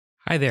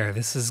Hi there,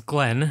 this is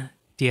Glenn,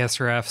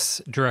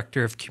 DSRF's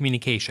Director of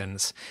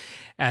Communications.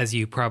 As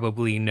you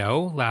probably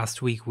know,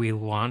 last week we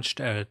launched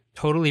a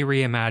totally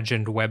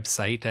reimagined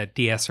website at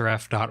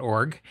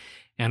dsrf.org.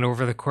 And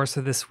over the course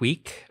of this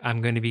week,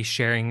 I'm going to be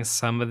sharing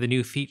some of the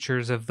new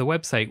features of the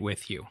website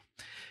with you.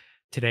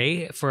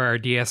 Today, for our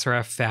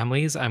DSRF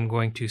families, I'm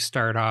going to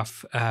start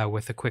off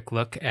with a quick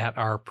look at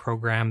our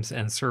programs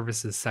and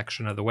services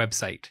section of the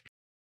website.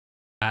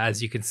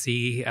 As you can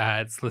see,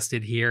 it's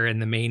listed here in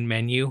the main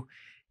menu.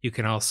 You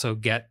can also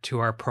get to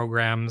our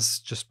programs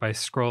just by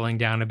scrolling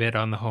down a bit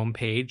on the home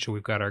page.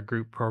 We've got our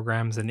group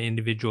programs and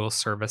individual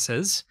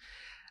services.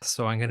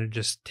 So I'm going to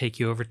just take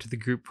you over to the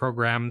group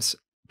programs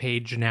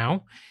page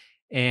now.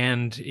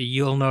 And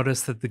you'll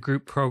notice that the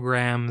group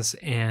programs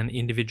and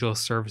individual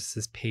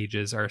services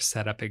pages are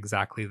set up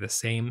exactly the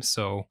same.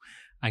 So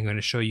I'm going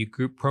to show you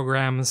group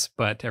programs,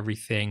 but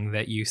everything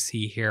that you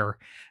see here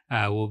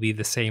will be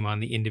the same on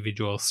the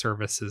individual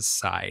services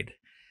side.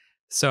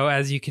 So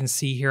as you can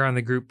see here on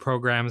the group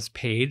programs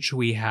page,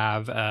 we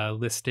have a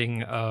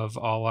listing of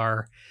all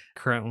our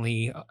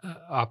currently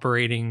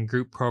operating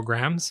group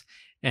programs.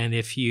 And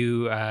if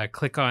you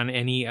click on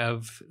any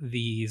of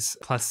these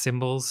plus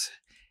symbols,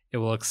 it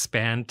will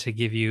expand to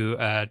give you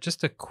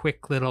just a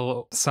quick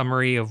little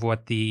summary of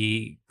what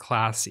the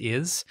class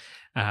is.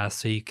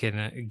 So you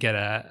can get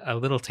a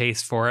little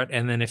taste for it.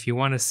 And then if you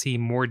want to see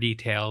more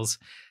details,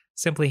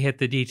 simply hit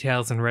the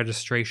details and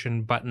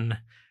registration button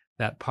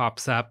that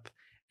pops up,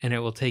 and it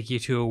will take you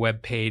to a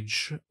web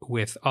page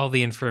with all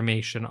the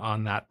information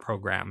on that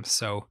program.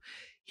 So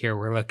here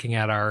we're looking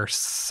at our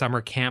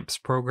summer camps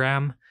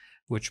program,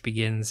 which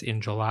begins in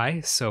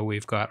July. So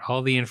we've got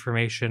all the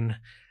information,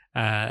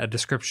 a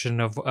description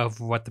of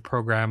what the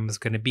program is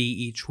going to be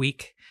each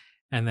week.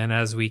 And then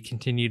as we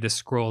continue to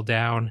scroll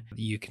down,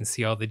 you can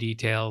see all the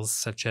details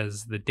such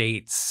as the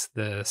dates,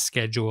 the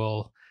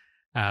schedule,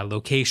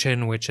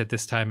 location, which at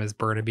this time is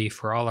Burnaby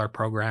for all our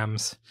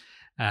programs,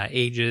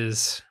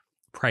 ages,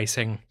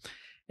 pricing.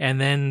 And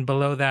then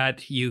below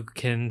that, you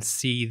can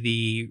see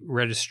the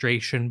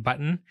registration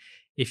button.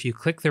 If you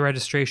click the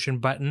registration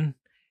button,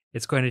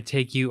 it's going to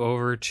take you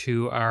over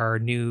to our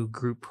new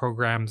group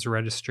programs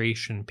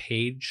registration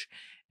page.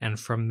 And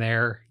from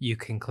there, you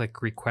can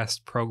click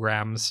request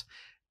programs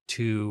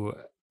to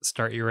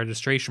start your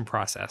registration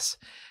process.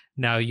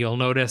 Now you'll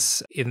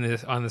notice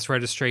on this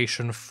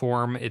registration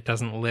form, it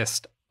doesn't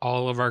list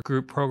all of our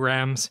group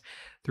programs.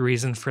 The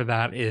reason for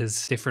that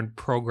is different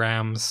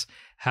programs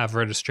have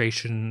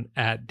registration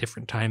at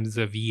different times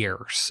of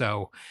year.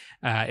 So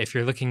if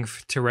you're looking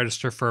to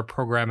register for a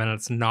program and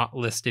it's not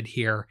listed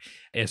here,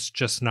 it's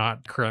just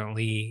not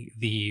currently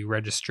the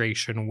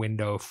registration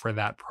window for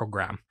that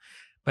program.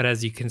 But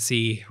as you can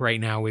see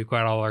right now, we've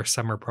got all our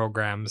summer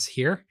programs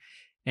here,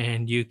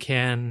 and you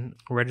can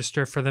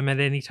register for them at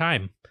any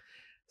time.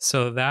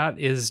 So that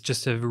is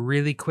just a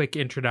really quick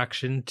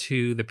introduction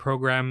to the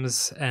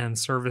programs and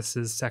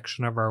services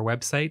section of our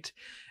website.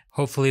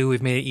 Hopefully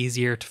we've made it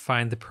easier to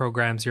find the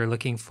programs you're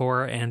looking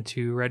for and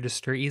to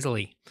register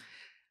easily.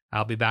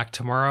 I'll be back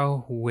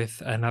tomorrow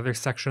with another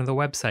section of the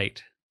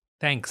website.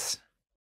 Thanks.